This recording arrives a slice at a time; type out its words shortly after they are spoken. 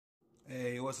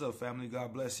what's up, family?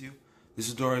 God bless you. This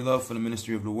is Dory Love from the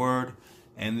Ministry of the Word,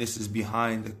 and this is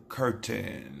Behind the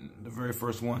Curtain, the very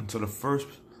first one. So the first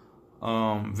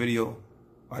video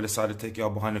I decided to take y'all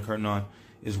behind the curtain on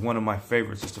is one of my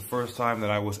favorites. It's the first time that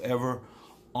I was ever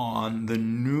on the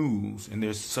news, and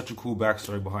there's such a cool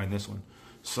backstory behind this one.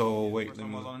 So wait,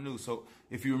 then I was on the news. So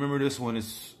if you remember this one,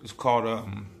 it's called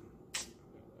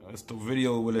it's the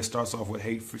video where it starts off with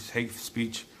hate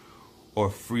speech or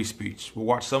free speech. We'll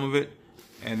watch some of it,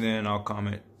 and then I'll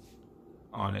comment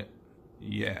on it.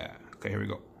 Yeah. Okay, here we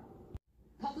go.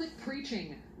 Public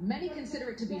preaching. Many consider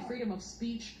it to be freedom of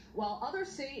speech, while others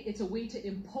say it's a way to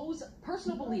impose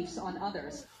personal beliefs on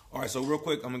others. All right, so real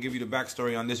quick, I'm going to give you the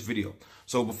backstory on this video.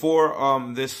 So before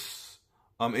this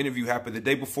interview happened, the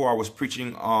day before, I was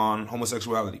preaching on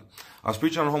homosexuality. I was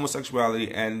preaching on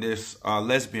homosexuality, and this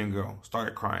lesbian girl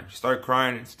started crying. She started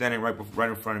crying and standing right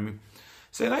in front of me,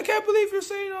 saying, "I can't believe you're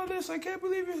saying all this. I can't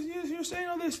believe you're saying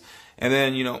all this." And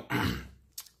then, you know,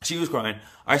 she was crying.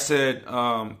 I said,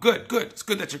 good. It's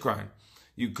good that you're crying.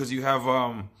 Because you have,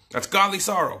 that's godly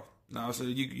sorrow. Now, I said,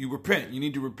 you repent. You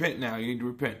need to repent now. You need to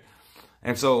repent.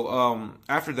 And so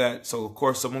after that, so of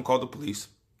course, someone called the police.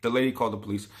 The lady called the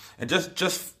police. And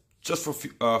just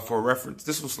for reference,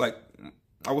 this was like,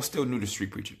 I was still new to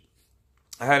street preaching.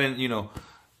 I hadn't, you know,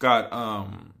 I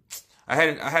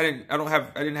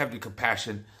didn't have the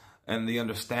compassion and the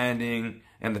understanding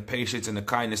and the patience and the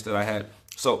kindness that I had.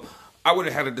 So I would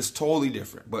have had it this totally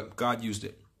different, but God used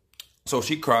it. So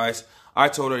she cries. I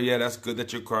told her, yeah, that's good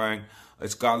that you're crying.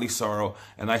 It's godly sorrow.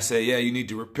 And I say, yeah, you need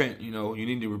to repent. You know, you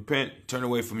need to repent, turn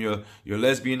away from your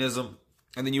lesbianism,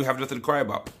 and then you have nothing to cry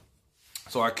about.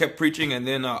 So I kept preaching, and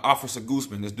then Officer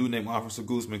Guzman, this dude named Officer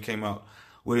Guzman, came out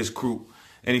with his crew.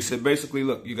 And he said, basically,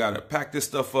 look, you got to pack this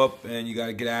stuff up and you got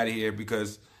to get out of here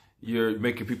because you're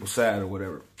making people sad or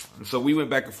whatever. And so we went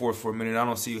back and forth for a minute. I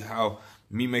don't see how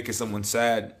me making someone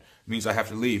sad means I have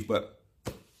to leave. But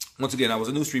once again, I was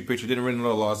a new street preacher, didn't really know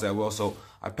the laws that well. So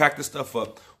I packed the stuff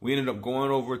up. We ended up going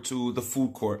over to the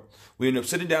food court. We ended up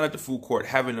sitting down at the food court,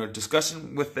 having a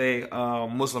discussion with a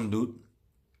Muslim dude.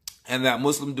 And that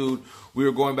Muslim dude, we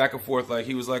were going back and forth. Like,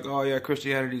 he was like, oh, yeah,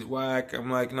 Christianity's whack. I'm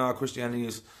like, no, Christianity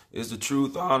is the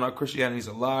truth. Oh, no, Christianity's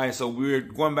a lie. So we were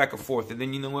going back and forth. And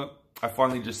then, you know what? I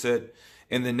finally just said,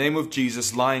 in the name of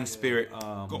Jesus, lying spirit,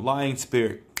 lying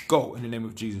spirit, go in the name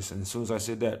of Jesus. And as soon as I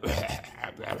said that,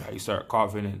 he started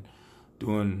coughing and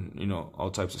doing, you know, all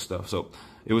types of stuff. So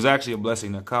it was actually a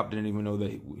blessing. The cop didn't even know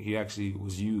that he actually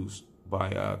was used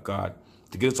by God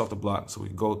to get us off the block so we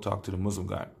could go talk to the Muslim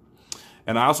guy.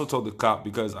 And I also told the cop,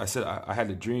 because I said I had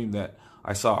a dream that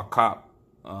I saw a cop,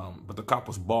 but the cop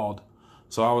was bald.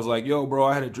 So I was like, yo, bro,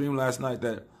 I had a dream last night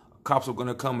that cops were going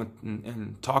to come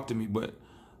and talk to me. But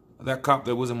that cop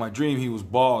that was in my dream, he was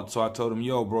bald. So I told him,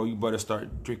 yo, bro, you better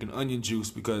start drinking onion juice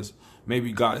because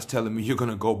maybe God is telling me you're going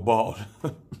to go bald.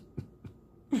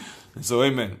 And so,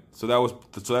 amen. So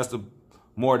that's the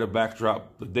more of the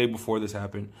backdrop the day before this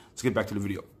happened. Let's get back to the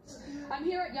video. I'm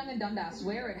here at Yonge and Dundas,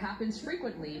 where it happens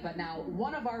frequently, but now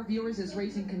one of our viewers is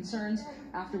raising concerns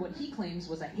after what he claims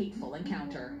was a hateful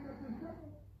encounter.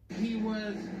 He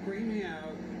was screaming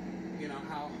out, you know,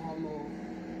 how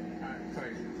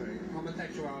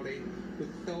homosexuality was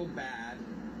so bad,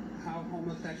 how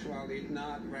homosexuality is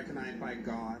not recognized by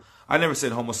God. I never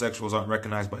said homosexuals aren't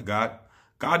recognized by God.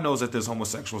 God knows that there's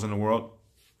homosexuals in the world.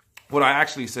 What I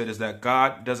actually said is that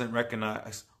God doesn't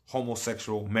recognize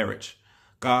homosexual marriage.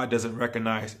 God doesn't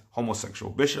recognize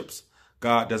homosexual bishops.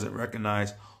 God doesn't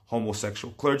recognize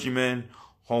homosexual clergymen,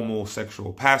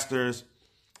 homosexual pastors,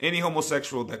 any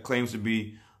homosexual that claims to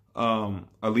be a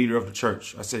leader of the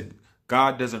church. I said,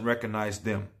 God doesn't recognize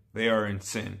them. They are in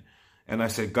sin. And I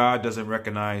said, God doesn't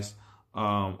recognize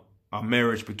a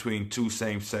marriage between two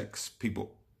same-sex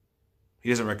people.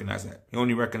 He doesn't recognize that. He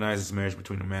only recognizes marriage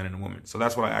between a man and a woman. So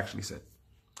that's what I actually said.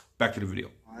 Back to the video.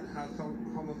 How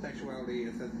homosexuality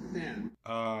is a sin.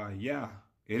 Yeah,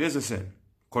 it is a sin,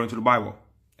 according to the Bible.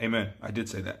 Amen. I did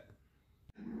say that.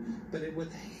 But it was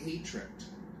hatred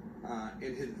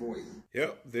in his voice.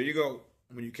 Yep, there you go.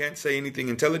 When you can't say anything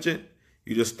intelligent,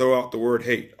 you just throw out the word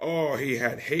hate. Oh, he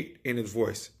had hate in his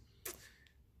voice.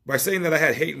 By saying that I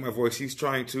had hate in my voice, he's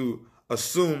trying to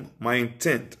assume my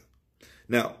intent.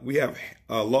 Now, we have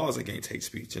laws against hate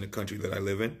speech in the country that I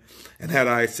live in. And had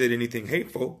I said anything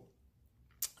hateful,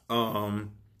 I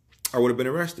would have been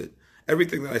arrested.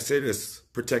 Everything that I said is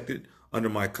protected under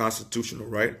my constitutional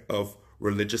right of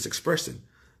religious expression.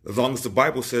 As long as the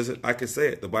Bible says it, I can say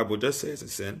it. The Bible does say it's a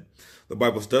sin. The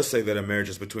Bible does say that a marriage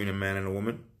is between a man and a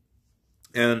woman.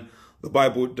 And the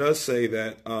Bible does say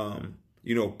that,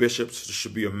 you know, bishops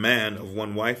should be a man of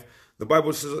one wife. The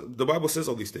Bible says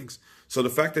all these things. So the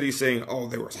fact that he's saying, oh,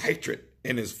 there was hatred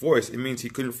in his voice, it means he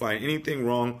couldn't find anything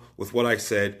wrong with what I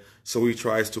said. So he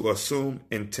tries to assume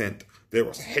intent. There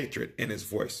was hatred in his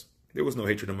voice. There was no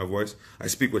hatred in my voice. I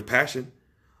speak with passion.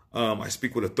 I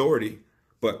speak with authority,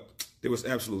 but there was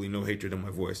absolutely no hatred in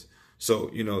my voice. So,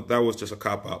 you know, that was just a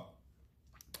cop-out.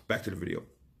 Back to the video.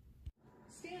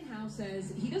 Stan Howe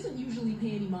says he doesn't usually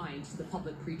pay any mind to the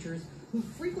public preachers who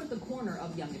frequent the corner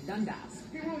of Yonge and Dundas.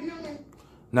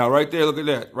 Now, right there, look at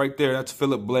that. Right there, that's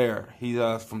Philip Blair. He's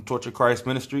from Torch of Christ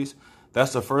Ministries.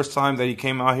 That's the first time that he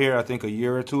came out here, I think, a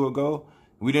year or two ago.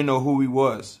 We didn't know who he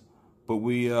was, but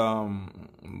we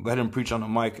let him preach on the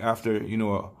mic after, you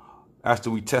know, after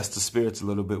we test the spirits a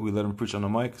little bit. We let him preach on the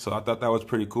mic. So I thought that was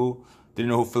pretty cool. Didn't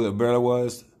know who Philip Blair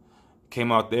was.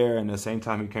 Came out there, and the same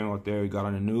time he came out there, he got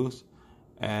on the news.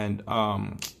 And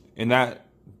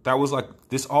that was like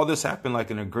this. All this happened like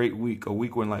in a great week, a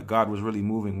week when like God was really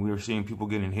moving. We were seeing people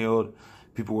getting healed,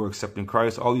 people were accepting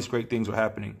Christ. All these great things were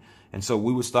happening, and so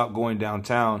we would stop going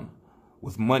downtown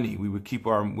with money. We would keep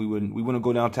our we wouldn't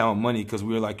go downtown with money because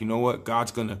we were like, you know what,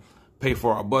 God's gonna pay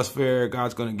for our bus fare.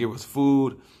 God's gonna give us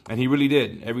food, and He really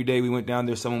did. Every day we went down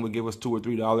there, someone would give us $2 or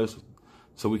 $3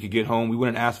 so we could get home. We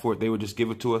wouldn't ask for it; they would just give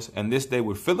it to us. And this day,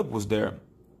 when Philip was there,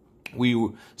 we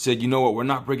said, you know what, we're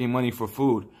not bringing money for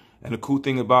food. And the cool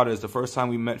thing about it is the first time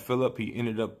we met Philip, he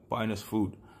ended up buying us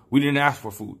food. We didn't ask for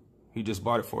food. He just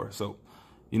bought it for us. So,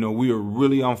 you know, we were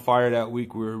really on fire that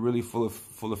week. We were really full of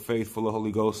faith, full of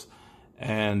Holy Ghost.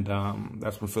 And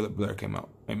that's when Philip Blair came out.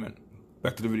 Amen.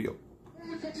 Back to the video.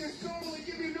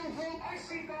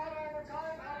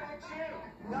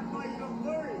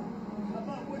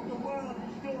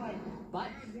 But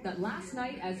that last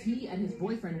night, as he and his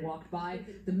boyfriend walked by,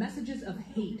 the messages of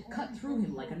hate cut through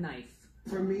him like a knife.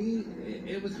 For me,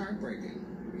 it was heartbreaking,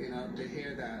 you know, to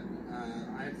hear that.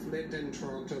 I've lived in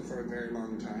Toronto for a very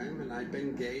long time, and I've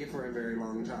been gay for a very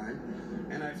long time,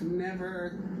 and I've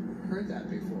never heard that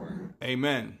before.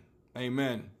 Amen.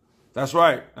 Amen. That's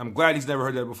right. I'm glad he's never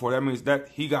heard that before. That means that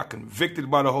he got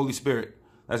convicted by the Holy Spirit.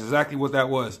 That's exactly what that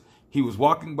was. He was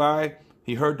walking by.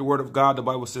 He heard the word of God. The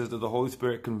Bible says that the Holy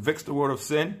Spirit convicts the word of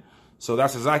sin. So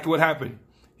that's exactly what happened.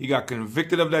 He got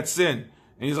convicted of that sin.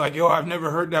 And he's like, yo, I've never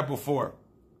heard that before.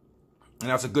 And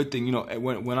that's a good thing. You know,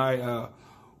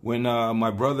 when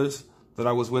my brothers that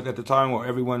I was with at the time, or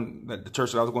everyone at the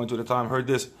church that I was going to at the time heard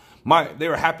this, they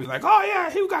were happy. Like, oh,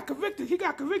 yeah, he got convicted. He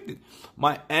got convicted.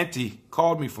 My auntie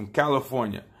called me from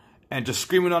California and just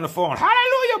screaming on the phone,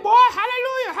 hallelujah, boy,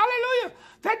 hallelujah, hallelujah.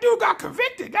 That dude got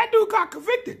convicted. That dude got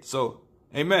convicted. So,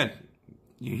 amen.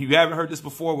 You haven't heard this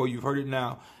before, well, you've heard it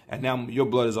now. And now your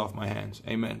blood is off my hands.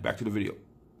 Amen. Back to the video.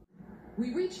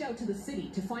 We reached out to the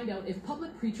city to find out if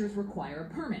public preachers require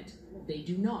a permit. They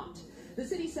do not. The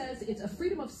city says it's a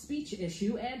freedom of speech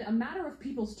issue and a matter of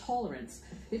people's tolerance.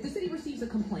 If the city receives a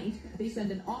complaint, they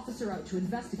send an officer out to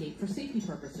investigate for safety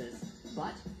purposes.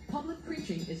 But public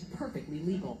preaching is perfectly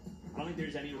legal. I don't think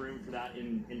there's any room for that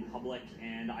in public,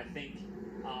 and I think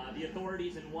the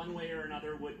authorities in one way or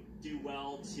another would do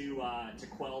well to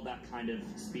quell that kind of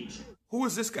speech. Who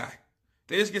is this guy?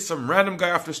 They just get some random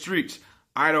guy off the streets.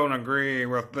 I don't agree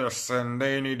with this, and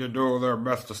they need to do their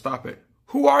best to stop it.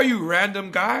 Who are you,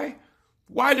 random guy?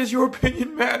 Why does your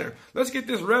opinion matter? Let's get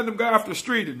this random guy off the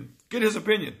street and get his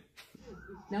opinion.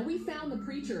 Now, we found the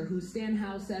preacher who Stan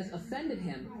Howe says offended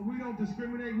him. We don't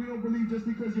discriminate. We don't believe just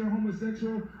because you're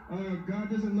homosexual, God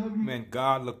doesn't love you. Man,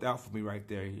 God looked out for me right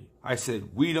there. I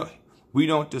said, we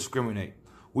don't discriminate.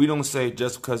 We don't say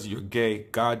just because you're gay,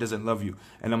 God doesn't love you.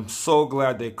 And I'm so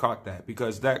glad they caught that,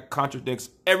 because that contradicts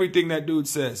everything that dude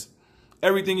says.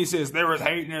 Everything he says, there was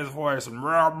hate in his voice and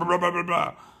blah, blah, blah, blah,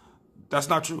 blah. That's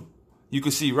not true. You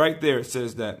can see right there, it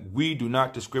says that we do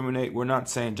not discriminate. We're not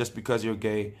saying just because you're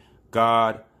gay,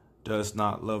 God does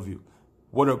not love you.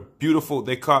 What a beautiful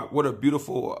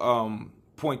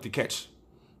point to catch.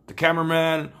 The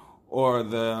cameraman or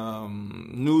the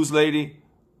news lady,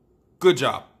 good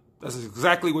job. That's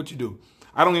exactly what you do.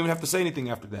 I don't even have to say anything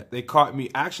after that. They caught me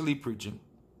actually preaching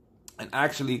and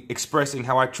actually expressing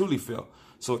how I truly feel.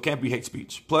 So it can't be hate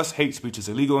speech. Plus, hate speech is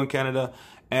illegal in Canada,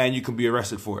 and you can be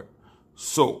arrested for it.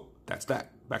 So that's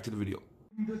that. Back to the video.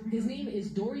 His name is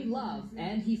Dory Love,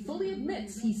 and he fully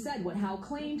admits he said what Howe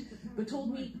claimed, but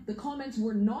told me the comments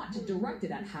were not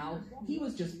directed at Howe. He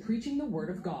was just preaching the word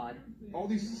of God. All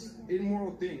these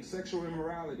immoral things, sexual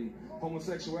immorality,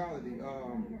 homosexuality,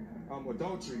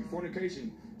 adultery,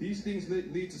 fornication, these things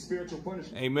lead to spiritual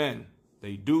punishment. Amen.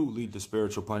 They do lead to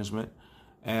spiritual punishment.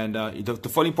 And the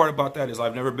funny part about that is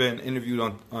I've never been interviewed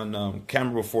on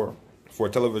camera before for a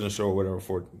television show or whatever,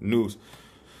 for news.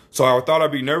 So I thought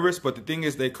I'd be nervous, but the thing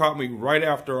is they caught me right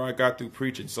after I got through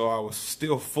preaching. So I was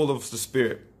still full of the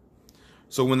Spirit.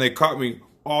 So when they caught me,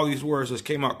 all these words just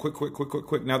came out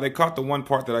quick. Now they caught the one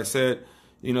part that I said,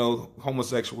 you know,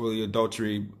 homosexuality,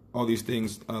 adultery, all these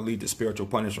things lead to spiritual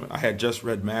punishment. I had just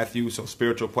read Matthew, so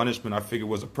spiritual punishment I figured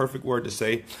was a perfect word to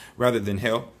say rather than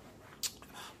hell.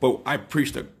 But I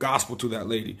preached the gospel to that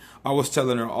lady. I was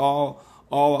telling her all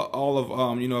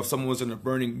of you know, if someone was in a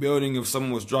burning building, if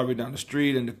someone was driving down the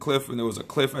street and the cliff and there was a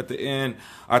cliff at the end,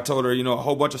 I told her, you know, a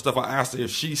whole bunch of stuff. I asked her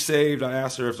if she's saved. I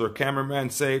asked her if her cameraman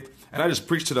saved, and I just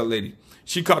preached to that lady.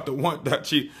 She caught the one that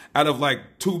she, out of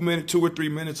like 2 or 3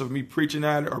 minutes of me preaching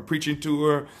at her or preaching to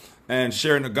her and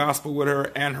sharing the gospel with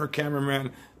her and her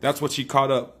cameraman, that's what she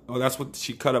caught up. Or that's what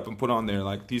she cut up and put on there.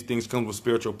 Like, these things come with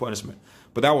spiritual punishment.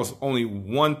 But that was only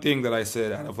one thing that I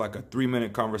said out of like a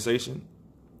 3-minute conversation.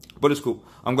 But it's cool.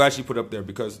 I'm glad she put it up there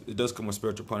because it does come with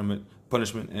spiritual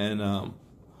punishment, and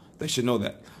they should know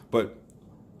that. But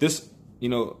this, you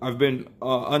know, I've been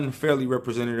unfairly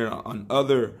represented on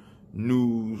other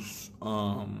news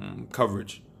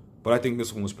coverage, but I think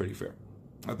this one was pretty fair.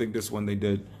 I think this one they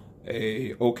did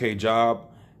a okay job,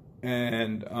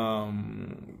 and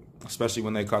especially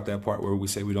when they caught that part where we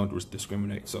say we don't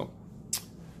discriminate. So,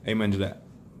 amen to that.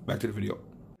 Back to the video.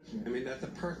 I mean, that's a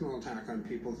personal attack on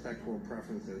people's sexual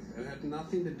preferences. It had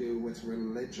nothing to do with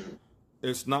religion.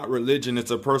 It's not religion. It's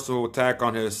a personal attack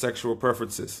on his sexual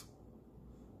preferences.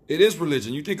 It is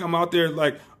religion. You think I'm out there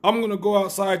like, I'm going to go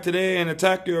outside today and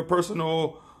attack your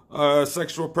personal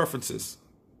sexual preferences?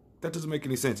 That doesn't make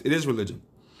any sense. It is religion.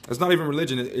 It's not even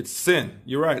religion. It's sin.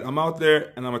 You're right. I'm out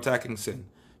there and I'm attacking sin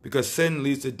because sin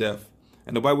leads to death.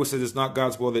 And the Bible says it's not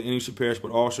God's will that any should perish,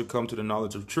 but all should come to the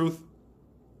knowledge of truth.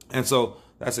 And so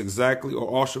that's exactly, or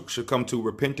all should come to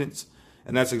repentance.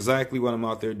 And that's exactly what I'm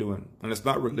out there doing. And it's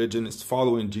not religion. It's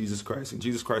following Jesus Christ. And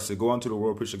Jesus Christ said, go unto the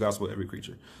world, preach the gospel to every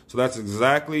creature. So that's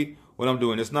exactly what I'm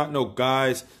doing. It's not no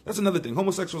guys. That's another thing.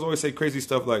 Homosexuals always say crazy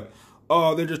stuff like,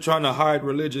 oh, they're just trying to hide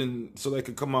religion so they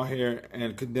can come out here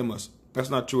and condemn us. That's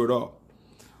not true at all.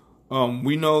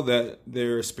 We know that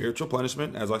there is spiritual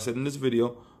punishment, as I said in this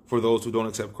video, for those who don't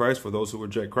accept Christ, for those who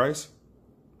reject Christ.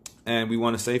 And we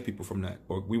want to save people from that.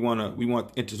 Or we want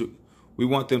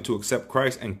them to accept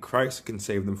Christ, and Christ can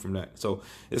save them from that. So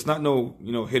it's not no,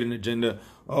 you know, hidden agenda.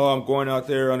 Oh, I'm going out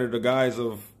there under the guise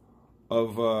of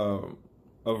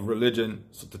religion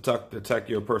to attack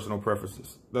your personal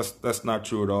preferences. That's not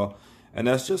true at all. And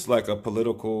that's just like a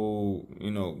political,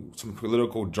 you know, some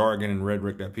political jargon and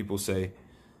rhetoric that people say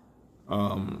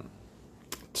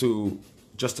to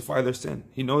justify their sin.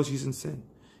 He knows he's in sin.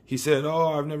 He said,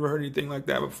 oh, I've never heard anything like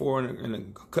that before, and it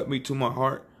cut me to my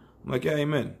heart. I'm like, yeah,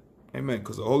 amen. Amen.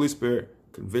 Because the Holy Spirit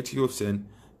convicts you of sin.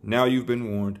 Now you've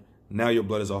been warned. Now your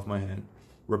blood is off my hand.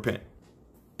 Repent.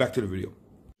 Back to the video.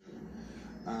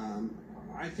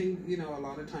 I think, you know, a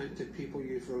lot of times that people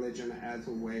use religion as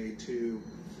a way to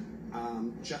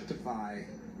justify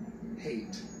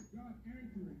hate.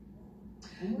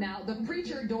 Now, the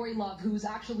preacher, Dory Love, who's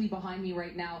actually behind me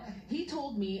right now, he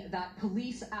told me that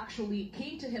police actually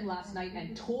came to him last night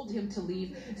and told him to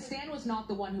leave. Stan was not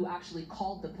the one who actually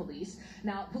called the police.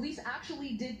 Now, police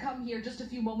actually did come here just a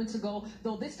few moments ago,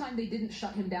 though this time they didn't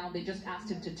shut him down. They just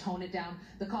asked him to tone it down.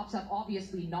 The cops have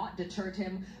obviously not deterred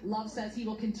him. Love says he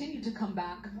will continue to come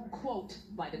back, quote,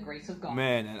 by the grace of God.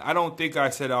 Man, and I don't think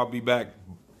I said I'll be back,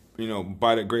 you know,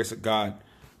 by the grace of God.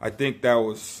 I think that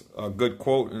was a good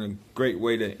quote and a great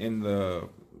way to end the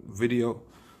video.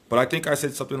 But I think I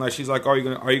said something like, she's like, are you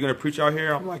gonna preach out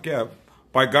here? I'm like, yeah,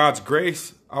 by God's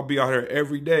grace, I'll be out here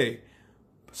every day.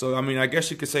 So, I mean, I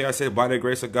guess you could say I said by the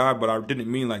grace of God, but I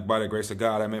didn't mean like by the grace of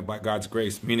God. I meant by God's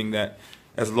grace, meaning that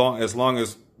as long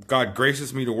as God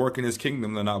graces me to work in his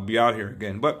kingdom, then I'll be out here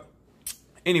again. But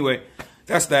anyway,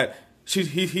 that's that.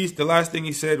 He's the last thing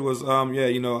he said was, yeah,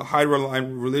 you know, hide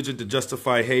religion to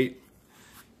justify hate.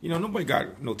 You know, nobody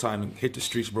got no time to hit the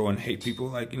streets, bro, and hate people.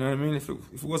 Like, you know what I mean? If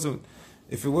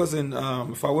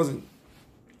I wasn't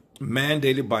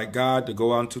mandated by God to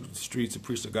go out into the streets and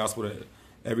preach the gospel to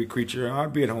every creature,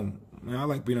 I'd be at home. Man, I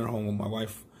like being at home with my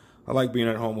wife. I like being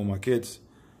at home with my kids.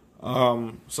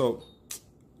 So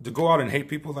to go out and hate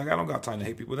people, like, I don't got time to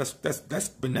hate people. That's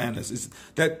bananas.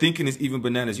 That thinking is even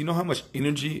bananas. You know how much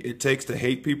energy it takes to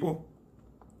hate people?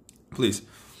 Please.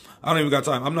 I don't even got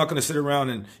time. I'm not going to sit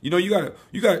around and, you know, you got,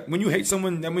 when you hate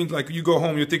someone, that means like you go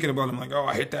home, you're thinking about them like, oh,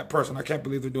 I hate that person. I can't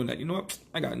believe they're doing that. You know what?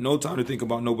 I got no time to think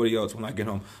about nobody else when I get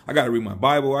home. I got to read my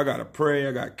Bible. I got to pray.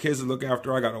 I got kids to look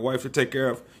after. I got a wife to take care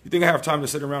of. You think I have time to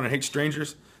sit around and hate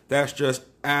strangers? That's just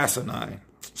asinine.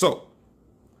 So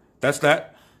that's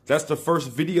that. That's the first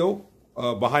video,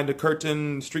 behind the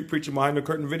curtain, street preaching behind the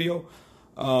curtain video.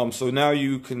 So now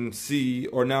you can see,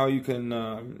 or now you can,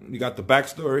 you got the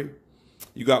backstory.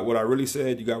 You got what I really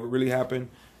said. You got what really happened.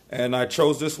 And I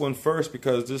chose this one first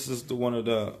because this is the one of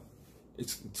the,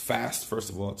 it's fast, first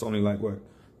of all. It's only like, what,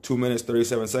 2 minutes,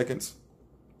 37 seconds.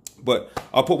 But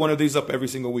I'll put one of these up every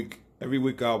single week. Every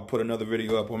week I'll put another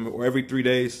video up, or every 3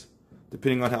 days,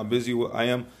 depending on how busy I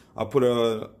am. I'll put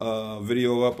a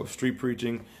video up of street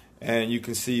preaching, and you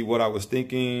can see what I was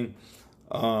thinking,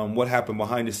 what happened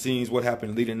behind the scenes, what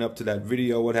happened leading up to that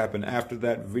video, what happened after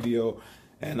that video.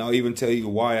 And I'll even tell you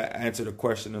why I answered a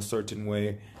question a certain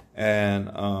way, and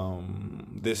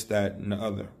this, that, and the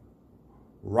other.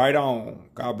 Right on.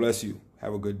 God bless you.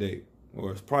 Have a good day.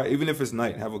 Or it's probably, even if it's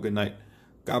night, have a good night.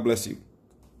 God bless you.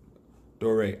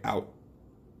 Dore out.